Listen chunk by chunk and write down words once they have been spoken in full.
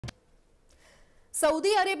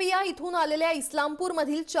Saudi Arabia इथून आलेल्या इस्लामपूर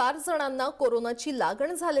मधील 4 जणांना कोरोनाची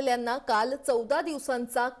लागण झालेल्यांना काल 14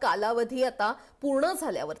 दिवसांचा कालावधी आता पूर्ण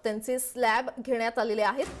झाल्यावर त्यांचे स्वॅब घेण्यात आलेले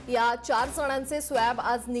आहेत। या 4 जणांचे स्वॅब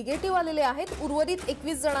आज निगेटिव्ह आलेले आहेत। उर्वरित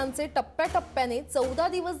 21 जणांचे टप्प्याटप्प्याने 14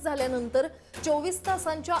 दिवस झाल्यानंतर 24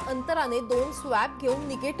 तासांच्या अंतराने 2 स्वॅब घेऊन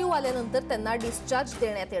निगेटिव्ह आल्यानंतर त्यांना डिस्चार्ज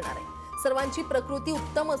देण्यात येणार आहे। सर्वांची प्रकृती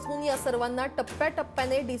उत्तम असून या सर्वांना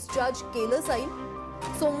टप्प्याटप्प्याने डिस्चार्ज केलं जाईल।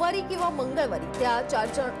 सोमवारी किंवा मंगळवारी त्या 4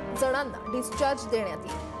 जणांना डिस्चार्ज देण्यात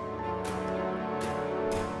येईल।